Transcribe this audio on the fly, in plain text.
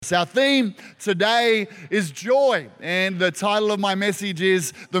Pearce. Our theme today is joy, and the title of my message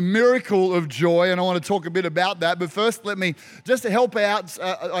is The Miracle of Joy, and I want to talk a bit about that. But first, let me, just to help out,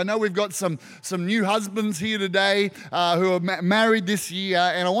 I know we've got some new husbands here today who are married this year,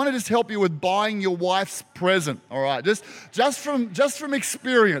 and I want to just help you with buying your wife's present, all right? Just from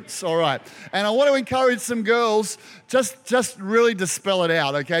experience, all right? And I want to encourage some girls just really to spell it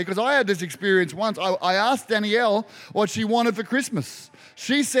out, okay? Because I had this experience once. I asked Danielle what she wanted for Christmas.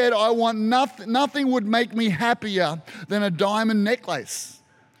 She said, I want nothing would make me happier than a diamond necklace.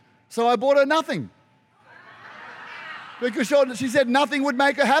 So I bought her nothing. Because she said nothing would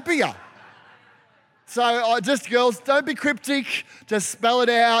make her happier. So just girls, don't be cryptic. Just spell it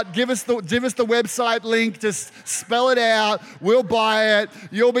out. Give us the website link. Just spell it out. We'll buy it.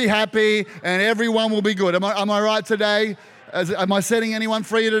 You'll be happy, and everyone will be good. Am I right today? Am I setting anyone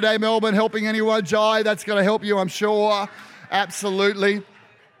free today, Melbourne? Helping anyone? Jai, that's going to help you, I'm sure. Absolutely.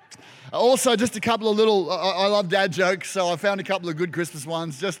 Also, just a couple of little, I love dad jokes, so I found a couple of good Christmas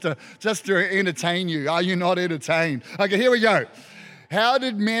ones just to entertain you. Are you not entertained? Okay, here we go. How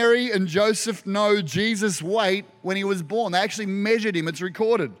did Mary and Joseph know Jesus' weight when he was born? They actually measured him. It's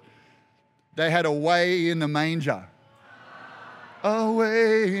recorded. They had a weigh in the manger. A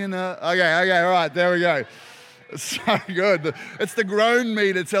weigh in a... Okay, all right, there we go. So good. It's the grown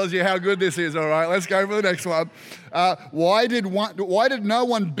me that tells you how good this is, all right? Let's go for the next one. Why did no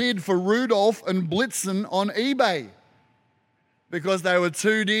one bid for Rudolph and Blitzen on eBay? Because they were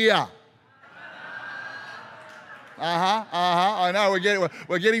too dear. I know,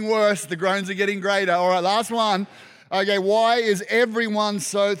 we're getting worse. The groans are getting greater. All right, last one. Okay, why is everyone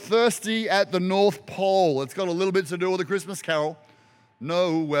so thirsty at the North Pole? It's got a little bit to do with the Christmas carol.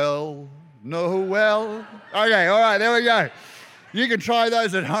 Noel. Okay, all right, there we go. You can try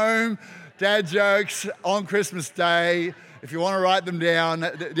those at home. Dad jokes on Christmas Day. If you want to write them down,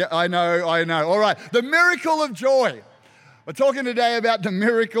 I know. All right, the miracle of joy. We're talking today about the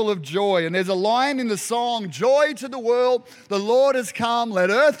miracle of joy. And there's a line in the song, joy to the world, the Lord has come. Let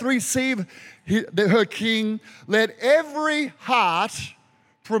earth receive her King. Let every heart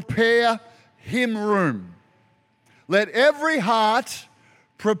prepare him room. Let every heart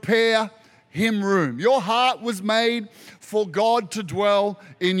prepare him room. Your heart was made for God to dwell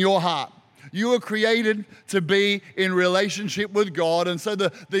in your heart. You were created to be in relationship with God. And so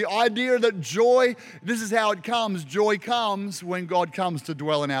the idea that joy, this is how it comes. Joy comes when God comes to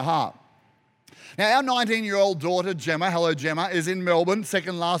dwell in our heart. Now, our 19-year-old daughter, Gemma, hello Gemma, is in Melbourne,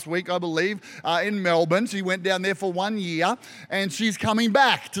 second last week, I believe, in Melbourne. She went down there for 1 year, and she's coming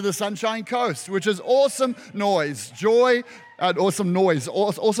back to the Sunshine Coast, which is awesome noise. Joy, awesome noise,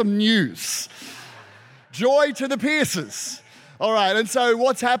 awesome news. Joy to the Pearces. All right, and so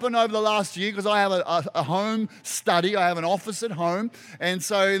what's happened over the last year, because I have a home study, I have an office at home, and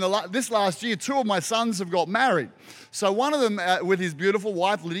so in this last year, 2 of my sons have got married. So one of them, with his beautiful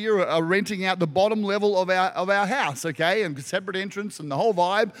wife, Lydia, are renting out the bottom level of our house, okay, and separate entrance and the whole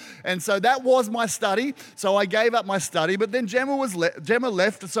vibe. And so that was my study, so I gave up my study, but then Gemma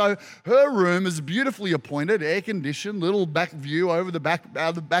left, so her room is beautifully appointed, air-conditioned, little back view over the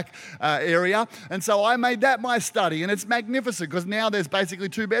back area, and so I made that my study, and it's magnificent, because now there's basically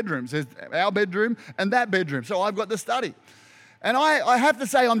 2 bedrooms. There's our bedroom and that bedroom. So I've got the study. And I have to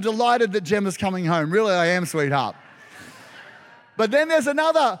say I'm delighted that Gemma's coming home. Really, I am, sweetheart. But then there's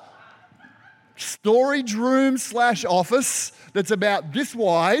another storage room / office that's about this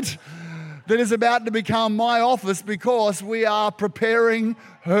wide that is about to become my office because we are preparing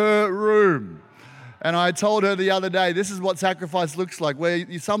her room. And I told her the other day, this is what sacrifice looks like, where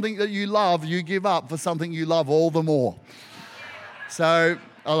something that you love, you give up for something you love all the more. So,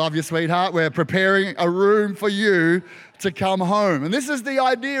 I love you, sweetheart. We're preparing a room for you to come home. And this is the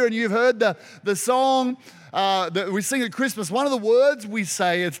idea, and you've heard the song that we sing at Christmas. One of the words we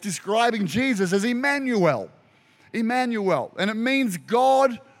say, it's describing Jesus as Emmanuel. Emmanuel. And it means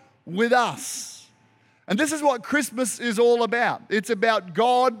God with us. And this is what Christmas is all about. It's about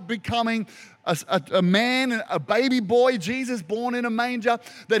God becoming a man, a baby boy, Jesus born in a manger,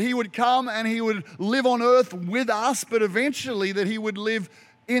 that he would come and he would live on earth with us, but eventually that he would live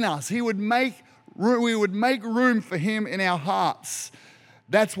in us. We would make room for him in our hearts.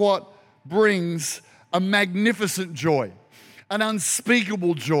 That's what brings a magnificent joy, an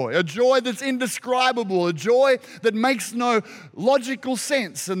unspeakable joy, a joy that's indescribable, a joy that makes no logical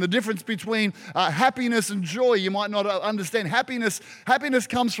sense. And the difference between happiness and joy, you might not understand. Happiness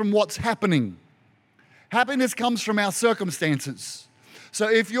comes from what's happening. Happiness comes from our circumstances. So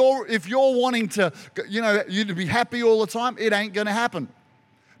if you're wanting to, you to be happy all the time, it ain't going to happen.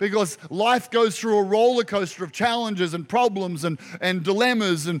 because life goes through a roller coaster of challenges and problems and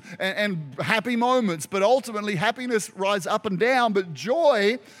dilemmas and happy moments. But ultimately, happiness rides up and down. But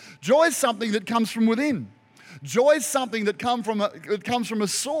joy is something that comes from within. Joy is something that comes from a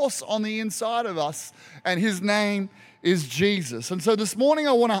source on the inside of us, and his name is Jesus. And so this morning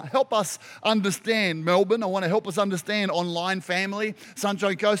I want to help us understand, Melbourne, I want to help us understand online family,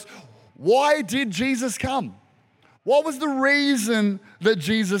 Sunshine Coast, why did Jesus come? What was the reason that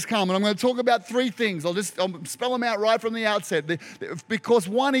Jesus came? And I'm going to talk about three things. I'll spell them out right from the outset. Because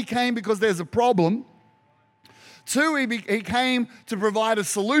one, he came because there's a problem. Two, he came to provide a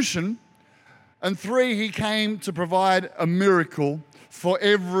solution. And three, he came to provide a miracle for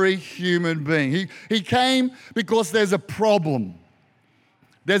every human being. He came because there's a problem.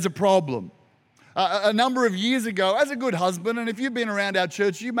 There's a problem. A number of years ago, as a good husband, and if you've been around our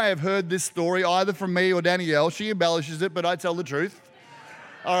church, you may have heard this story either from me or Danielle. She embellishes it, but I tell the truth.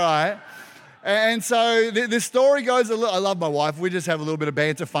 All right. And so this story goes I love my wife. We just have a little bit of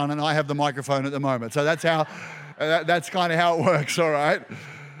banter fun, and I have the microphone at the moment. So that's kind of how it works, all right?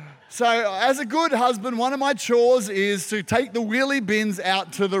 So as a good husband, one of my chores is to take the wheelie bins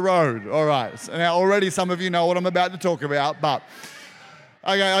out to the road. All right. So now already some of you know what I'm about to talk about, but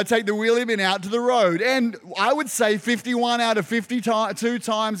okay, I take the wheelie bin out to the road. And I would say 51 out of 52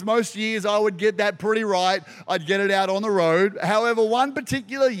 times, most years I would get that pretty right. I'd get it out on the road. However, one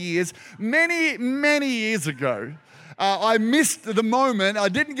particular years, many, many years ago, I missed the moment. I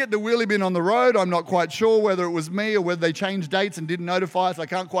didn't get the wheelie bin on the road. I'm not quite sure whether it was me or whether they changed dates and didn't notify us. I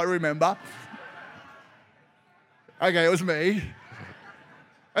can't quite remember. Okay, it was me.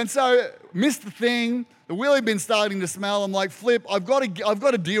 And so, missed the thing. The wheelie bin's starting to smell. I'm like, flip, I've got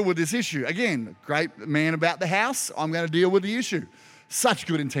to deal with this issue. Again, great man about the house. I'm going to deal with the issue. Such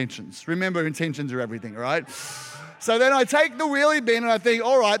good intentions. Remember, intentions are everything, right? So then I take the wheelie bin and I think,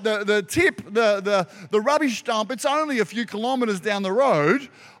 all right, the tip, the rubbish dump, it's only a few kilometres down the road.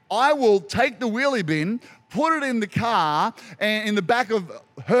 I will take the wheelie bin, put it in the car, and in the back of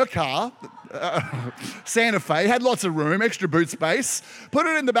her car, Santa Fe, had lots of room, extra boot space, put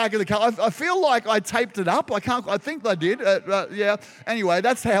it in the back of the car. I feel like I taped it up. I think I did. Yeah. Anyway,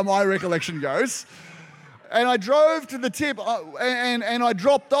 that's how my recollection goes. And I drove to the tip and I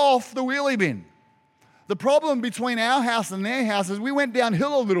dropped off the wheelie bin. The problem between our house and their house is we went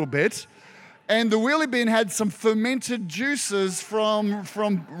downhill a little bit, and the wheelie bin had some fermented juices from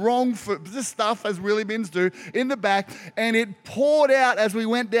this stuff, as wheelie bins do, in the back, and it poured out as we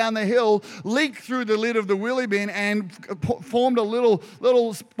went down the hill, leaked through the lid of the wheelie bin, and formed a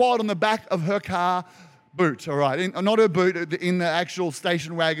little spot on the back of her car boot. All right, not her boot, in the actual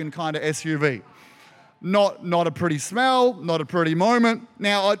station wagon kind of SUV. Not a pretty smell, not a pretty moment.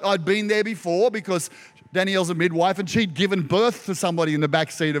 Now, I'd been there before because Danielle's a midwife, and she'd given birth to somebody in the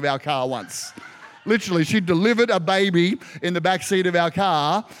back seat of our car once. Literally, she delivered a baby in the back seat of our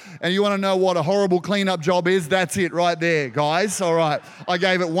car, and you want to know what a horrible cleanup job is? That's it right there, guys. All right. I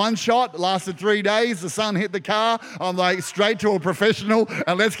gave it one shot, lasted 3 days, the sun hit the car. I'm like, straight to a professional,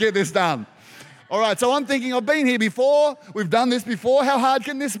 and let's get this done. All right, so I'm thinking, I've been here before, we've done this before, how hard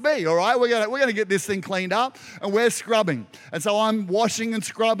can this be? All right, we're gonna get this thing cleaned up, and we're scrubbing. And so I'm washing and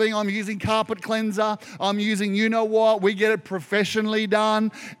scrubbing, I'm using carpet cleanser, I'm using you know what, we get it professionally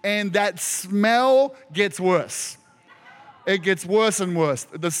done, and that smell gets worse. It gets worse and worse.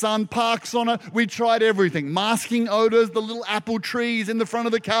 The sun parks on it. We tried everything. Masking odors, the little apple trees in the front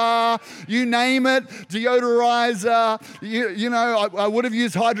of the car, you name it, deodorizer. You know, I would have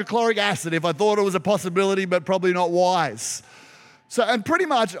used hydrochloric acid if I thought it was a possibility, but probably not wise. So, and pretty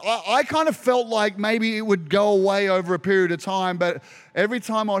much, I kind of felt like maybe it would go away over a period of time, but every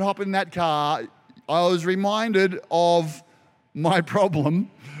time I'd hop in that car, I was reminded of my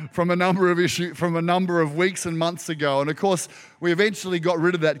problem from a number of weeks and months ago. And of course, we eventually got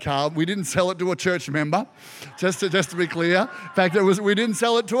rid of that car. We didn't sell it to a church member, just to be clear. In fact, we didn't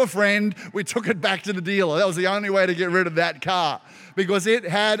sell it to a friend. We took it back to the dealer. That was the only way to get rid of that car because it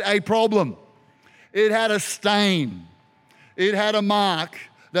had a problem. It had a stain. It had a mark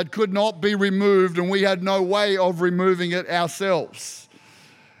that could not be removed, and we had no way of removing it ourselves.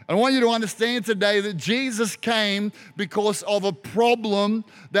 I want you to understand today that Jesus came because of a problem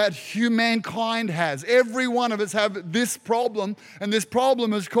that humankind has. Every one of us have this problem, and this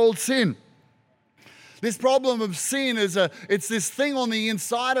problem is called sin. This problem of sin it's this thing on the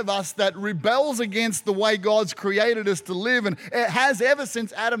inside of us that rebels against the way God's created us to live, and it has ever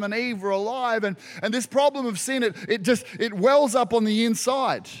since Adam and Eve were alive. And this problem of sin, it wells up on the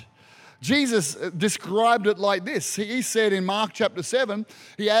inside. Jesus described it like this. He said in Mark chapter 7,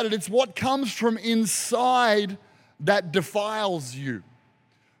 he added, it's what comes from inside that defiles you.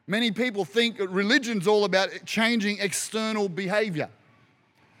 Many people think that religion's all about changing external behavior.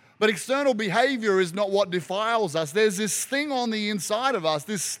 But external behavior is not what defiles us. There's this thing on the inside of us,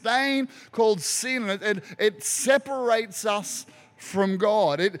 this stain called sin, and it separates us from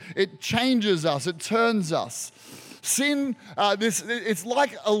God. It changes us. It turns us. Sin, it's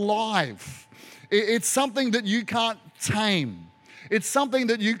like alive. It's something that you can't tame. It's something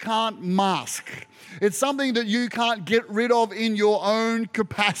that you can't mask. It's something that you can't get rid of in your own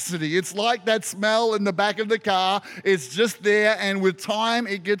capacity. It's like that smell in the back of the car. It's just there, and with time,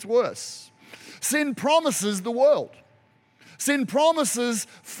 it gets worse. Sin promises the world. Sin promises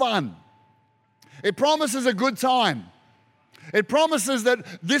fun. It promises a good time. It promises that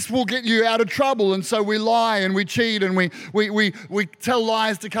this will get you out of trouble, and so we lie and we cheat and we tell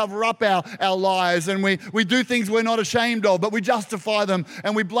lies to cover up our lies, and we do things we're not ashamed of, but we justify them,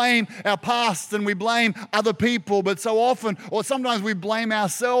 and we blame our past and we blame other people, but so often, or sometimes we blame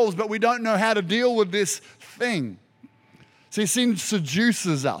ourselves, but we don't know how to deal with this thing. See, sin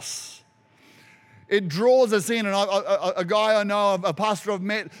seduces us. It draws us in, and a guy I know, a pastor I've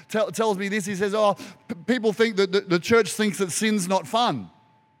met, tells me this. He says, people think that the church thinks that sin's not fun.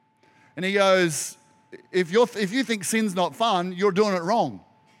 And he goes, if you think sin's not fun, you're doing it wrong.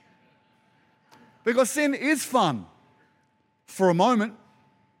 Because sin is fun for a moment,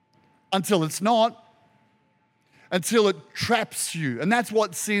 until it's not, until it traps you. And that's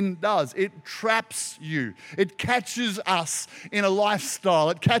what sin does. It traps you. It catches us in a lifestyle.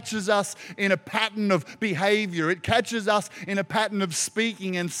 It catches us in a pattern of behavior. It catches us in a pattern of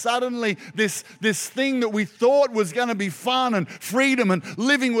speaking. And suddenly this thing that we thought was going to be fun and freedom and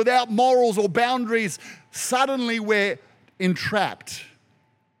living without morals or boundaries, suddenly we're entrapped.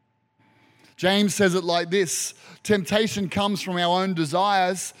 James says it like this: temptation comes from our own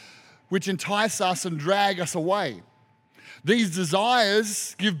desires, which entice us and drag us away. These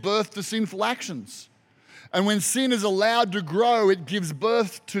desires give birth to sinful actions. And when sin is allowed to grow, it gives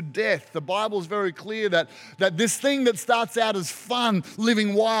birth to death. The Bible is very clear that this thing that starts out as fun,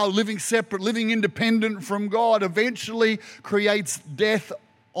 living wild, living separate, living independent from God, eventually creates death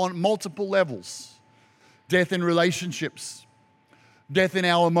on multiple levels. Death in relationships, death in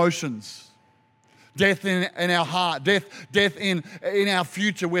our emotions, death in our heart, death in our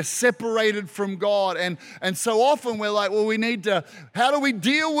future. We're separated from God. And so often we're like, well, how do we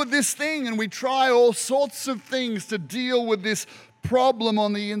deal with this thing? And we try all sorts of things to deal with this problem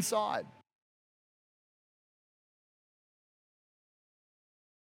on the inside.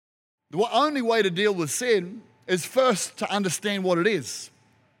 The only way to deal with sin is first to understand what it is.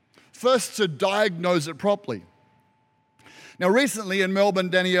 First to diagnose it properly. Now, recently in Melbourne,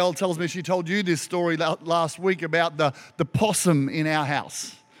 Danielle tells me she told you this story last week about the possum in our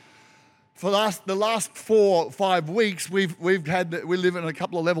house. For the last 4 or 5 weeks, we live in a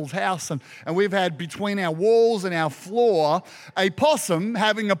couple of levels house, and we've had between our walls and our floor a possum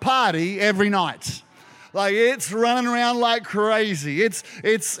having a party every night. Like, it's running around like crazy. It's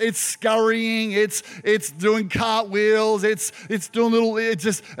scurrying. It's doing cartwheels. It's doing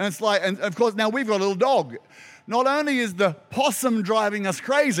and of course now we've got a little dog. Not only is the possum driving us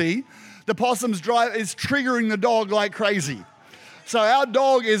crazy, the possum's is triggering the dog like crazy. So our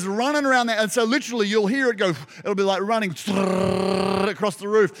dog is running around there, and so literally you'll hear it go, it'll be like running across the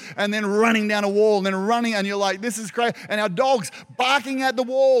roof and then running down a wall and then running, and you're like, this is crazy. And our dog's barking at the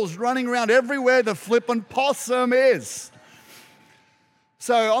walls, running around everywhere the flippin' possum is.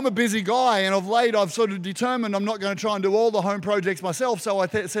 So I'm a busy guy, and of late I've sort of determined I'm not going to try and do all the home projects myself, so I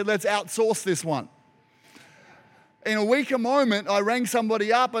said, let's outsource this one. In a weaker moment, I rang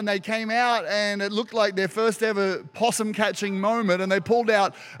somebody up and they came out, and it looked like their first ever possum catching moment, and they pulled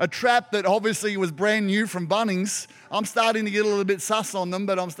out a trap that obviously was brand new from Bunnings. I'm starting to get a little bit sus on them,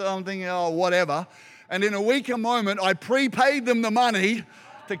 but I'm thinking, oh, whatever. And in a weaker moment, I prepaid them the money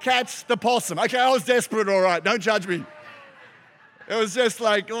to catch the possum. Okay, I was desperate, all right, don't judge me. It was just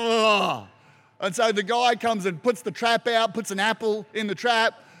like, oh. And so the guy comes and puts the trap out, puts an apple in the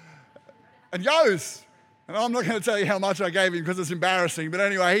trap, and goes. And I'm not going to tell you how much I gave him because it's embarrassing. But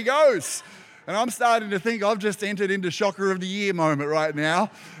anyway, he goes. And I'm starting to think I've just entered into Shocker of the Year moment right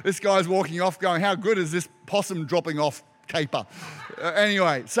now. This guy's walking off going, how good is this possum dropping off caper?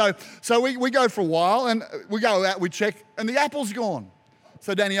 Anyway, so we go for a while, and we go out, we check, and the apple's gone.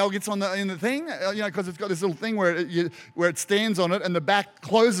 So Danielle gets in the thing, because it's got this little thing where it stands on it and the back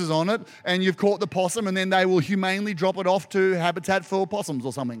closes on it, and you've caught the possum, and then they will humanely drop it off to Habitat for Possums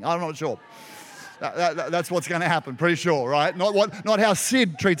or something. I'm not sure. That's what's going to happen, pretty sure, right? Not how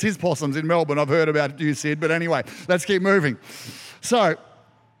Sid treats his possums in Melbourne. I've heard about you, Sid, but anyway, let's keep moving. So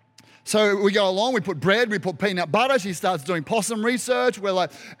So we go along, we put bread, we put peanut butter. She starts doing possum research. We're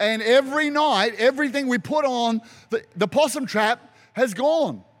like, and every night, everything we put on the possum trap has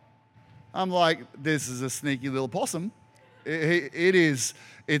gone. I'm like, this is a sneaky little possum.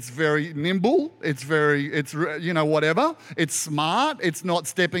 It's very nimble. It's whatever. It's smart. It's not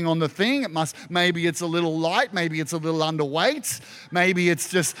stepping on the thing. Maybe it's a little light. Maybe it's a little underweight. Maybe it's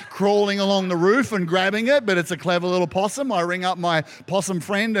just crawling along the roof and grabbing it, but it's a clever little possum. I ring up my possum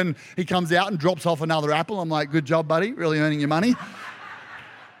friend and he comes out and drops off another apple. I'm like, good job, buddy. Really earning your money.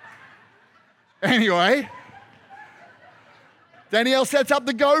 Anyway, Danielle sets up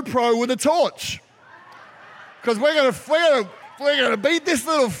the GoPro with a torch because we're gonna beat this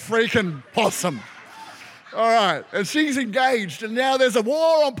little freaking possum. All right, and she's engaged, and now there's a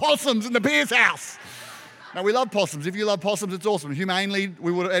war on possums in the Pearce house. Now, we love possums. If you love possums, it's awesome. Humanely,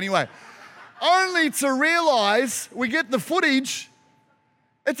 we would anyway. Only to realize we get the footage,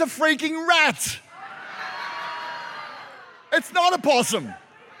 it's a freaking rat. It's not a possum.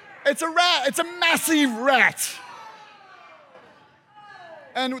 It's a rat. It's a massive rat.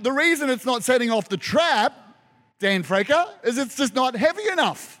 And the reason it's not setting off the trap, Dan Fraker, is it's just not heavy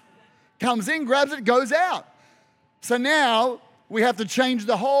enough. Comes in, grabs it, goes out. So now we have to change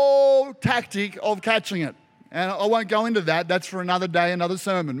the whole tactic of catching it. And I won't go into that. That's for another day, another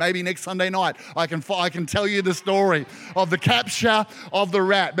sermon. Maybe next Sunday night I can tell you the story of the capture of the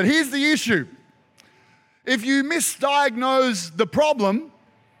rat. But here's the issue. If you misdiagnose the problem,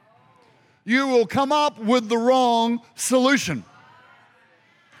 you will come up with the wrong solution.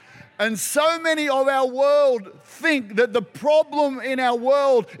 And so many of our world think that the problem in our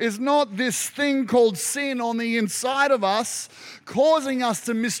world is not this thing called sin on the inside of us, causing us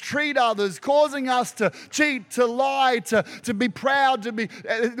to mistreat others, causing us to cheat, to lie, to be proud,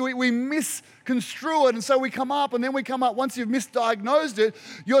 we misconstrue it. And so we come up, once you've misdiagnosed it,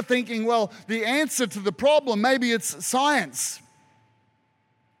 you're thinking, well, the answer to the problem, maybe it's science.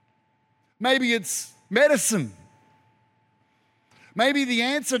 Maybe it's medicine. Maybe the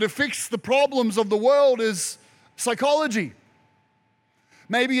answer to fix the problems of the world is psychology.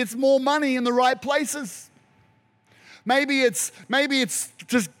 Maybe it's more money in the right places. Maybe it's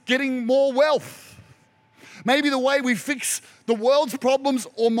just getting more wealth. Maybe the way we fix the world's problems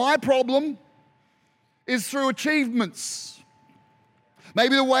or my problem is through achievements.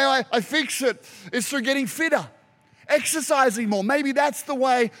 Maybe the way I fix it is through getting fitter. Exercising more. Maybe that's the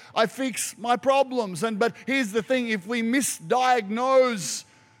way I fix my problems. But here's the thing, if we misdiagnose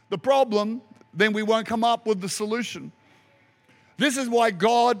the problem, then we won't come up with the solution. This is why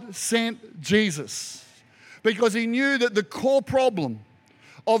God sent Jesus. Because he knew that the core problem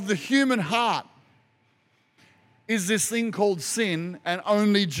of the human heart is this thing called sin, and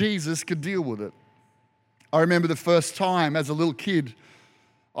only Jesus could deal with it. I remember the first time as a little kid,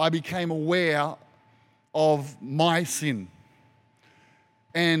 I became aware of my sin.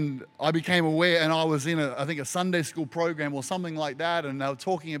 And I became aware, and I was in a Sunday school program or something like that, and they were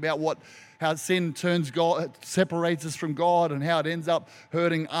talking about how sin separates us from God, and how it ends up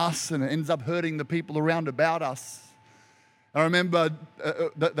hurting us, and it ends up hurting the people around about us. I remember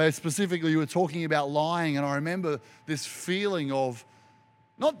that they specifically were talking about lying, and I remember this feeling of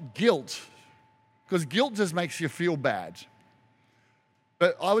not guilt, because guilt just makes you feel bad,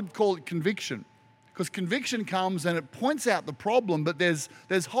 but I would call it conviction. Because conviction comes and it points out the problem, but there's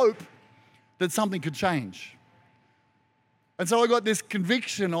hope that something could change. And so I got this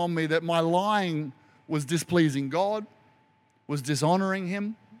conviction on me that my lying was displeasing God, was dishonoring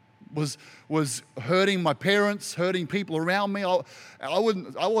him, was hurting my parents, hurting people around me. I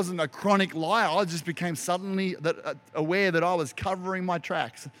wasn't a chronic liar. I just became suddenly aware that I was covering my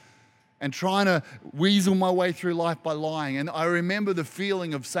tracks and trying to weasel my way through life by lying. And I remember the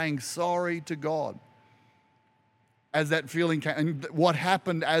feeling of saying sorry to God as that feeling came. And what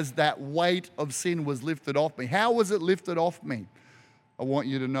happened as that weight of sin was lifted off me. How was it lifted off me? I want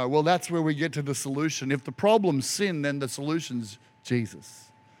you to know. Well, that's where we get to the solution. If the problem's sin, then the solution's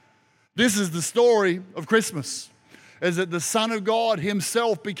Jesus. This is the story of Christmas, is that the Son of God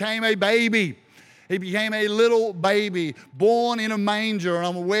himself became a baby. He became a little baby born in a manger. And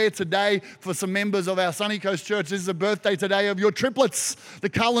I'm aware today for some members of our Sunny Coast Church, this is a birthday today of your triplets, the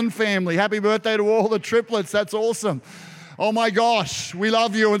Cullen family. Happy birthday to all the triplets. That's awesome. Oh my gosh, we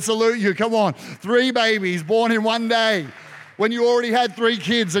love you and salute you. Come on. 3 babies born in one day. When you already had 3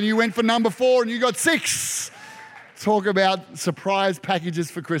 kids and you went for number 4 and you got 6. Talk about surprise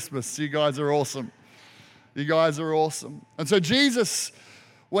packages for Christmas. You guys are awesome. You guys are awesome. And so Jesus,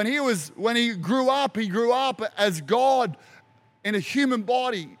 when he grew up as God in a human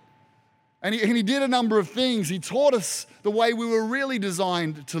body. And he did a number of things. He taught us the way we were really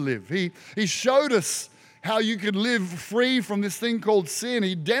designed to live. He showed us how you could live free from this thing called sin.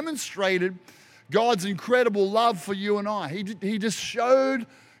 He demonstrated God's incredible love for you and I. He just showed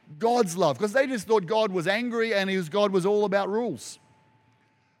God's love, because they just thought God was angry and God was all about rules.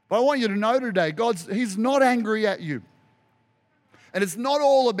 But I want you to know today, He's not angry at you. And it's not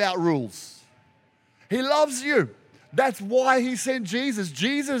all about rules. He loves you. That's why he sent Jesus.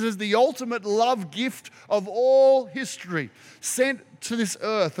 Jesus is the ultimate love gift of all history, sent to this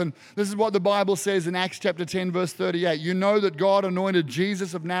earth. And this is what the Bible says in Acts chapter 10, verse 38. You know that God anointed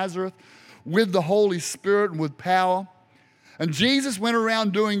Jesus of Nazareth with the Holy Spirit and with power. And Jesus went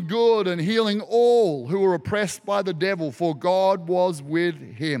around doing good and healing all who were oppressed by the devil, for God was with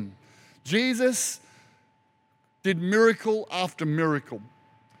him. Jesus did miracle after miracle,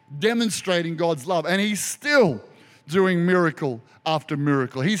 demonstrating God's love. And he's still doing miracle after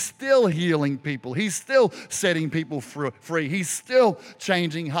miracle. He's still healing people. He's still setting people free. He's still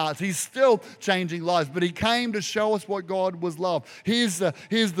changing hearts. He's still changing lives. But he came to show us what God was love. Here's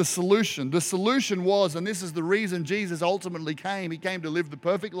the solution. The solution was, and this is the reason Jesus ultimately came, he came to live the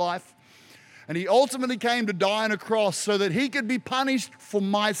perfect life. And he ultimately came to die on a cross so that he could be punished for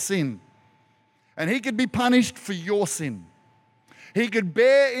my sin. And he could be punished for your sin. He could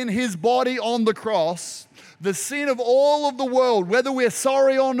bear in his body on the cross the sin of all of the world. Whether we're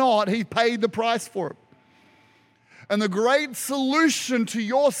sorry or not, he paid the price for it. And the great solution to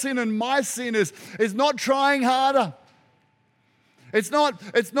your sin and my sin is not trying harder. It's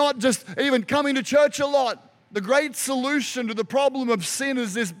not just even coming to church a lot. The great solution to the problem of sin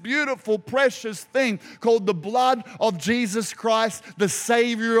is this beautiful, precious thing called the blood of Jesus Christ, the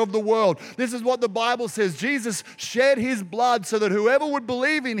Savior of the world. This is what the Bible says. Jesus shed his blood so that whoever would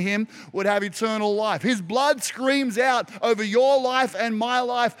believe in him would have eternal life. His blood screams out over your life and my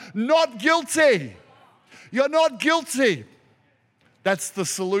life, not guilty. You're not guilty. That's the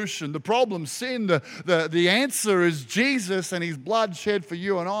solution. The problem, sin, the answer is Jesus and his blood shed for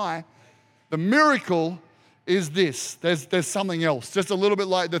you and I. The miracle is this. There's something else. Just a little bit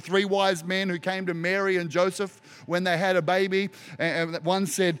like the three wise men who came to Mary and Joseph when they had a baby. And one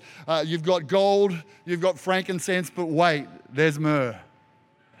said, you've got gold, you've got frankincense, but wait, there's myrrh.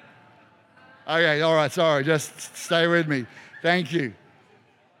 Okay, all right, sorry, just stay with me. Thank you.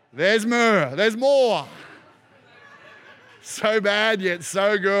 There's myrrh, there's more. So bad yet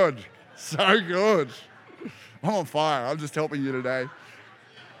so good. So good. I'm on fire. I'm just helping you today.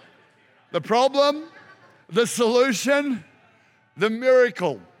 The problem, the solution, the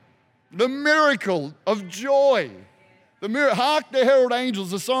miracle of joy. Hark the herald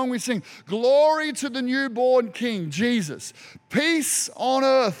angels, the song we sing. Glory to the newborn King, Jesus. Peace on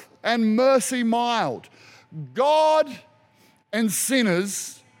earth and mercy mild. God and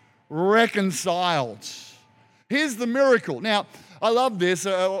sinners reconciled. Here's the miracle. Now, I love this.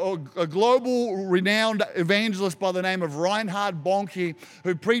 A global renowned evangelist by the name of Reinhard Bonnke,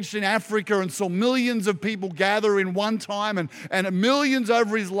 who preached in Africa and saw millions of people gather in one time and millions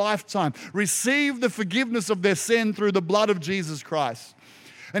over his lifetime, received the forgiveness of their sin through the blood of Jesus Christ.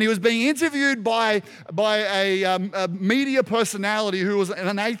 And he was being interviewed by a media personality who was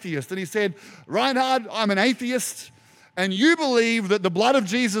an atheist. And he said, Reinhard, I'm an atheist. And you believe that the blood of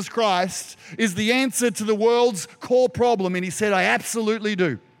Jesus Christ is the answer to the world's core problem. And he said, I absolutely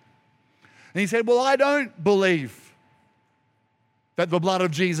do. And he said, well, I don't believe that the blood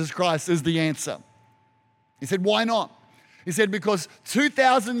of Jesus Christ is the answer. He said, why not? He said, because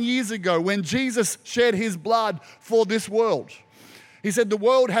 2,000 years ago, when Jesus shed his blood for this world, he said the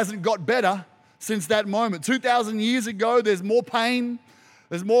world hasn't got better since that moment. 2,000 years ago, there's more pain,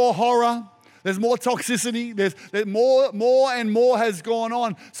 there's more horror, there's more toxicity. There's more and more has gone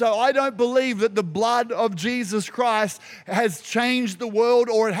on. So I don't believe that the blood of Jesus Christ has changed the world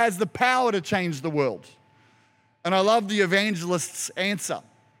or it has the power to change the world. And I love the evangelist's answer.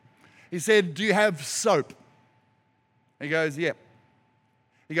 He said, do you have soap? He goes, yep.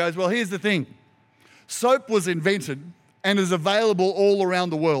 He goes, well, here's the thing. Soap was invented and is available all around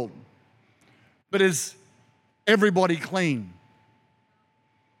the world. But is everybody clean?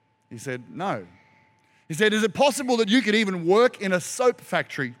 He said, no. He said, is it possible that you could even work in a soap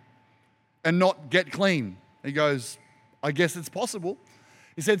factory and not get clean? He goes, I guess it's possible.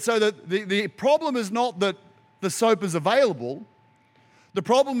 He said, so that the problem is not that the soap is available. The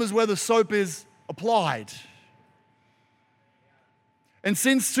problem is where the soap is applied. And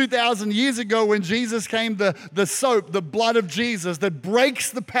since 2,000 years ago when Jesus came, the soap, the blood of Jesus that breaks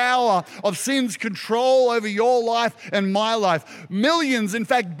the power of sin's control over your life and my life. Millions, in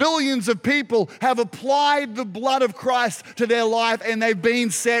fact, billions of people have applied the blood of Christ to their life and they've been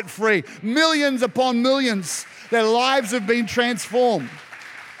set free. Millions upon millions, their lives have been transformed.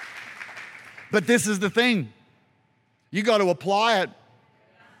 But this is the thing. You got to apply it.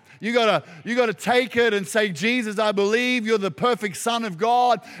 You got to take it and say, Jesus, I believe you're the perfect Son of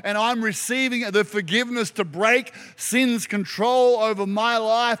God, and I'm receiving the forgiveness to break sin's control over my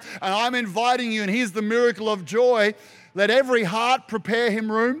life, and I'm inviting you, and here's the miracle of joy. Let every heart prepare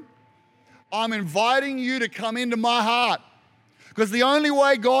him room. I'm inviting you to come into my heart, because the only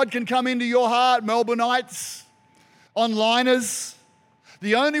way God can come into your heart, Melbourneites, onliners,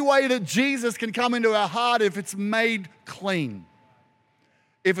 the only way that Jesus can come into our heart if it's made clean.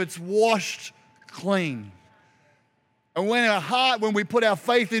 If it's washed clean. And when we put our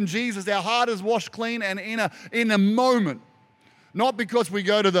faith in Jesus, our heart is washed clean, and in a moment, not because we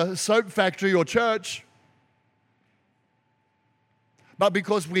go to the soap factory or church, but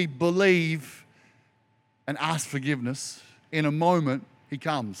because we believe and ask forgiveness, in a moment, he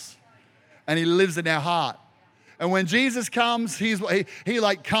comes and he lives in our heart. And when Jesus comes, he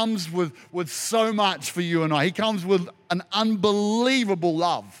comes with so much for you and I. He comes with an unbelievable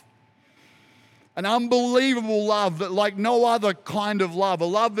love. An unbelievable love that like no other kind of love. A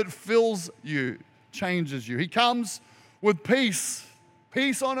love that fills you, changes you. He comes with peace.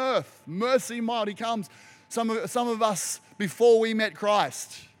 Peace on earth. Mercy mild. He comes. Some of us, before we met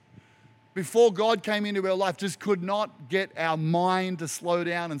Christ, before God came into our life, just could not get our mind to slow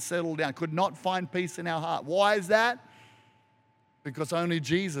down and settle down, could not find peace in our heart. Why is that? Because only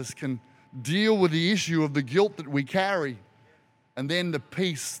Jesus can deal with the issue of the guilt that we carry, and then the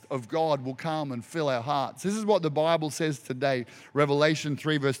peace of God will come and fill our hearts. This is what the Bible says today. Revelation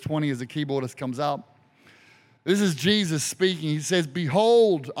 3 verse 20 as the keyboardist comes up. This is Jesus speaking. He says,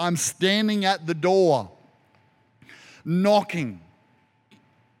 "Behold, I'm standing at the door, knocking.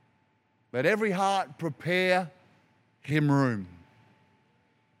 Let every heart prepare him room."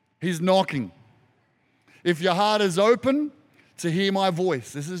 He's knocking. If your heart is open to hear my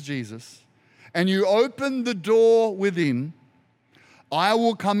voice, this is Jesus, and you open the door within, I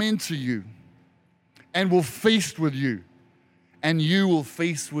will come into you and will feast with you, and you will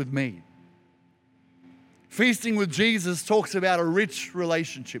feast with me. Feasting with Jesus talks about a rich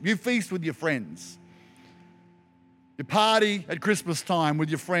relationship. You feast with your friends. You party at Christmas time with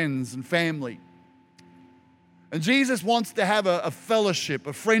your friends and family. And Jesus wants to have a fellowship,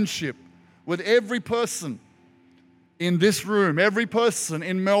 a friendship with every person in this room, every person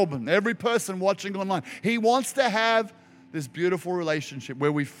in Melbourne, every person watching online. He wants to have this beautiful relationship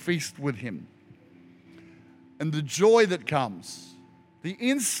where we feast with him. And the joy that comes, the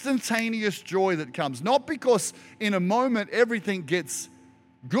instantaneous joy that comes, not because in a moment everything gets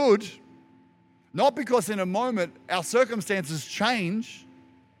good, not because in a moment our circumstances change,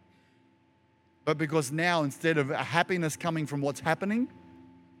 but because now instead of happiness coming from what's happening,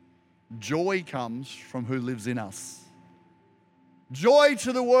 joy comes from who lives in us. Joy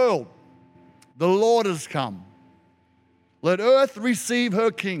to the world. The Lord has come. Let earth receive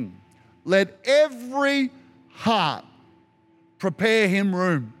her King. Let every heart prepare him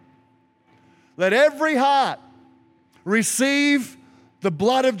room. Let every heart receive the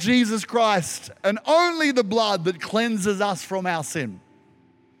blood of Jesus Christ, and only the blood that cleanses us from our sin,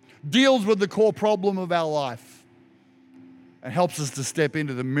 deals with the core problem of our life, and helps us to step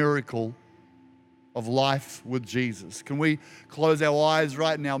into the miracle of life with Jesus. Can we close our eyes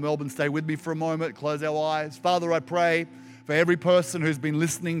right now? Melbourne, stay with me for a moment. Close our eyes. Father, I pray for every person who's been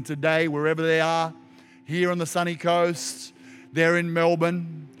listening today, wherever they are, here on the sunny coast, they're in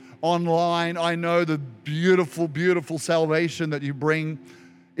Melbourne, online. I know the beautiful, beautiful salvation that you bring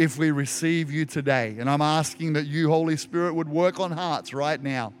if we receive you today. And I'm asking that you, Holy Spirit, would work on hearts right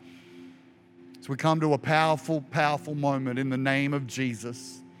now as we come to a powerful, powerful moment in the name of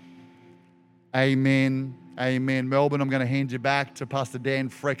Jesus. Amen. Amen. Melbourne, I'm going to hand you back to Pastor Dan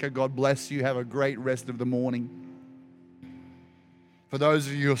Frecker. God bless you. Have a great rest of the morning. For those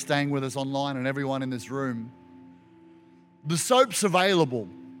of you who are staying with us online and everyone in this room, the soap's available.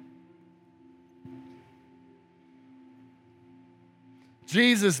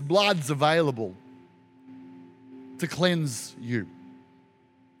 Jesus' blood's available to cleanse you,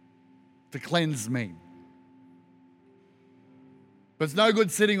 to cleanse me. But it's no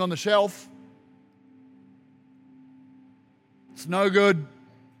good sitting on the shelf. It's no good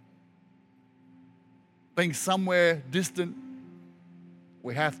being somewhere distant.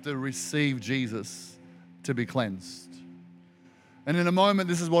 We have to receive Jesus to be cleansed. And in a moment,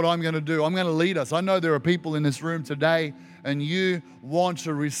 this is what I'm going to do. I'm going to lead us. I know there are people in this room today, and you want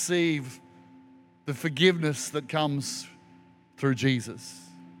to receive the forgiveness that comes through Jesus.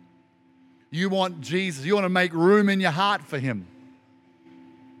 You want Jesus. You want to make room in your heart for him.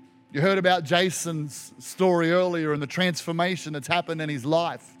 You heard about Jason's story earlier and the transformation that's happened in his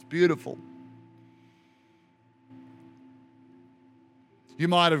life. It's beautiful. You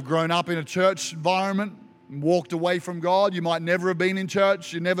might have grown up in a church environment and walked away from God. You might never have been in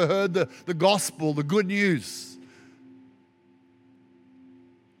church. You never heard the gospel, the good news.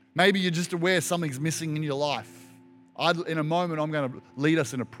 Maybe you're just aware something's missing in your life. In a moment, I'm going to lead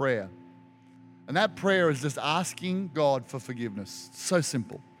us in a prayer. And that prayer is just asking God for forgiveness. It's so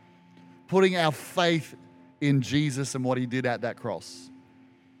simple. Putting our faith in Jesus and what he did at that cross.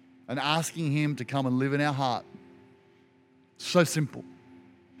 And asking him to come and live in our heart. So simple.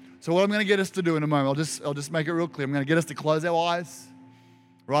 So what I'm going to get us to do in a moment, I'll just make it real clear. I'm going to get us to close our eyes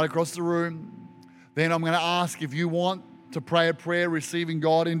right across the room. Then I'm going to ask if you want to pray a prayer, receiving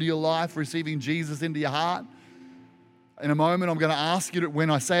God into your life, receiving Jesus into your heart. In a moment, I'm going to ask you to, when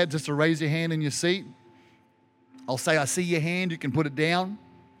I say it, just to raise your hand in your seat. I'll say, I see your hand. You can put it down.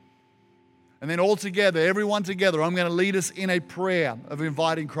 And then all together, everyone together, I'm going to lead us in a prayer of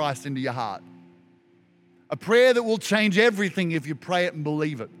inviting Christ into your heart. A prayer that will change everything if you pray it and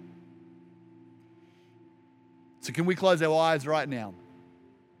believe it. So can we close our eyes right now?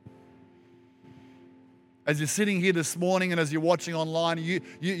 As you're sitting here this morning and as you're watching online,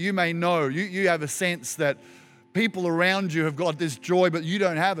 you may know, you have a sense that people around you have got this joy, but you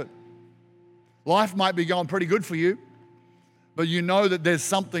don't have it. Life might be going pretty good for you, but you know that there's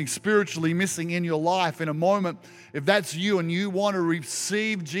something spiritually missing in your life. In a moment, if that's you and you want to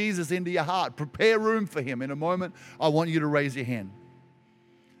receive Jesus into your heart, prepare room for him. In a moment, I want you to raise your hand.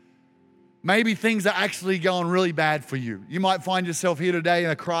 Maybe things are actually going really bad for you. You might find yourself here today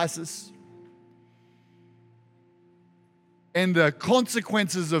in a crisis. And the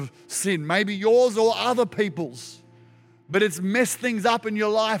consequences of sin, maybe yours or other people's, but it's messed things up in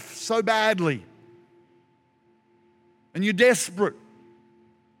your life so badly. And you're desperate.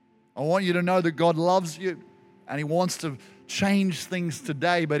 I want you to know that God loves you and he wants to change things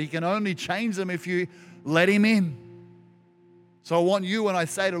today, but he can only change them if you let him in. So I want you, when I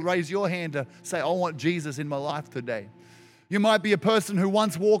say to raise your hand, to say, I want Jesus in my life today. You might be a person who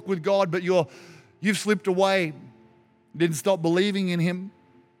once walked with God, but you've slipped away, didn't stop believing in him.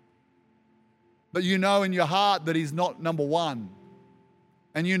 But you know in your heart that he's not number one.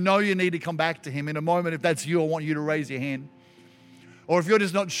 And you know you need to come back to him. In a moment, if that's you, I want you to raise your hand. Or if you're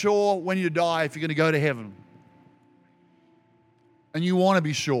just not sure when you die if you're going to go to heaven. And you want to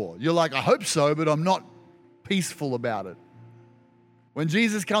be sure. You're like, I hope so, but I'm not peaceful about it. When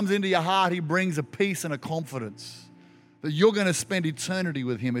Jesus comes into your heart, he brings a peace and a confidence that you're going to spend eternity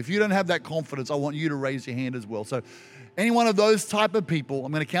with him. If you don't have that confidence, I want you to raise your hand as well. So any one of those type of people,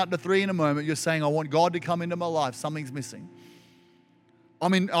 I'm going to count to 3 in a moment. You're saying, I want God to come into my life. Something's missing.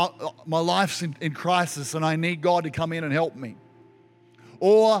 My life's in crisis and I need God to come in and help me.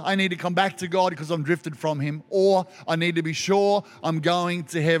 Or I need to come back to God because I'm drifted from him. Or I need to be sure I'm going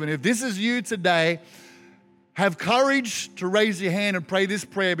to heaven. If this is you today, have courage to raise your hand and pray this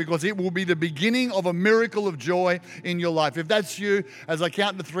prayer because it will be the beginning of a miracle of joy in your life. If that's you, as I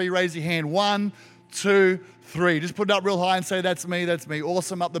count to 3, raise your hand. 1, 2, 3. Just put it up real high and say, that's me, that's me.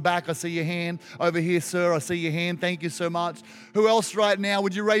 Awesome. Up the back, I see your hand. Over here, sir, I see your hand. Thank you so much. Who else right now?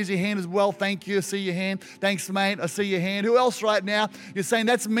 Would you raise your hand as well? Thank you. I see your hand. Thanks, mate. I see your hand. Who else right now? You're saying,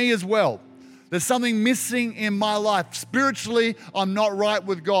 that's me as well. There's something missing in my life. Spiritually, I'm not right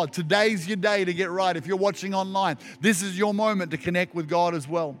with God. Today's your day to get right. If you're watching online, this is your moment to connect with God as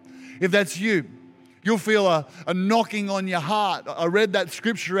well. If that's you, you'll feel a knocking on your heart. I read that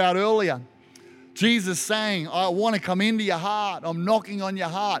scripture out earlier. Jesus saying, I want to come into your heart. I'm knocking on your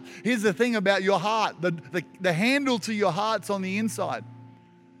heart. Here's the thing about your heart. The handle to your heart's on the inside.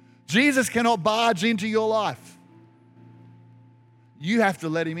 Jesus cannot barge into your life. You have to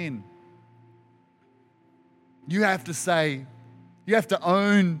let him in. You have to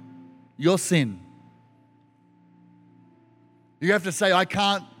own your sin. You have to say, I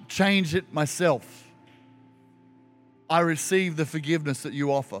can't change it myself. I receive the forgiveness that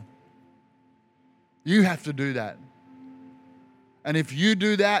you offer. You have to do that. And if you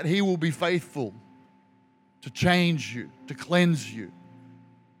do that, he will be faithful to change you, to cleanse you,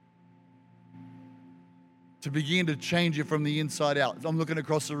 to begin to change you from the inside out. I'm looking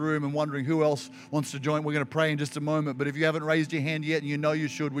across the room and wondering who else wants to join. We're going to pray in just a moment. But if you haven't raised your hand yet and you know you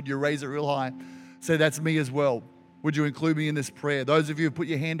should, would you raise it real high? Say, that's me as well. Would you include me in this prayer? Those of you who put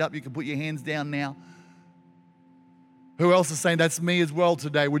your hand up, you can put your hands down now. Who else is saying, that's me as well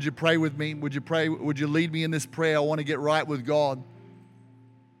today? Would you pray with me? Would you pray? Would you lead me in this prayer? I want to get right with God.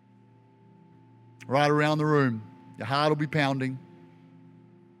 Right around the room. Your heart will be pounding.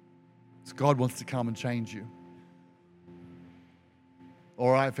 So God wants to come and change you. All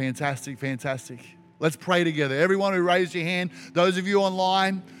right, fantastic, fantastic. Let's pray together. Everyone who raised your hand, those of you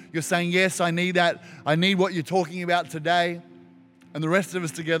online, you're saying, yes, I need that. I need what you're talking about today. And the rest of us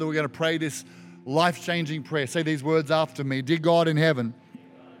together, we're going to pray this life-changing prayer. Say these words after me. Dear God in heaven,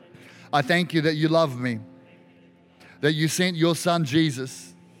 I thank you that you love me, that you sent your son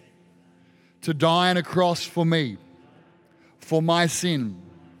Jesus to die on a cross for me, for my sin.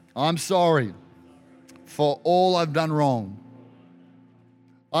 I'm sorry for all I've done wrong.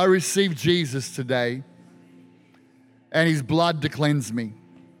 I receive Jesus today and his blood to cleanse me.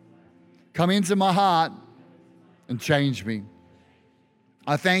 Come into my heart and change me.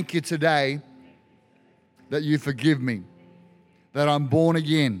 I thank you today that you forgive me, that I'm born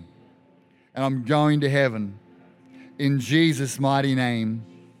again and I'm going to heaven. In Jesus' mighty name,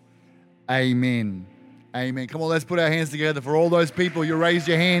 amen. Amen. Come on, let's put our hands together for all those people. You raised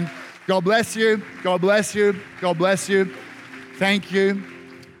your hand. God bless you. God bless you. God bless you. Thank you.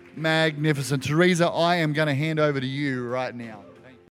 Magnificent. Teresa, I am going to hand over to you right now.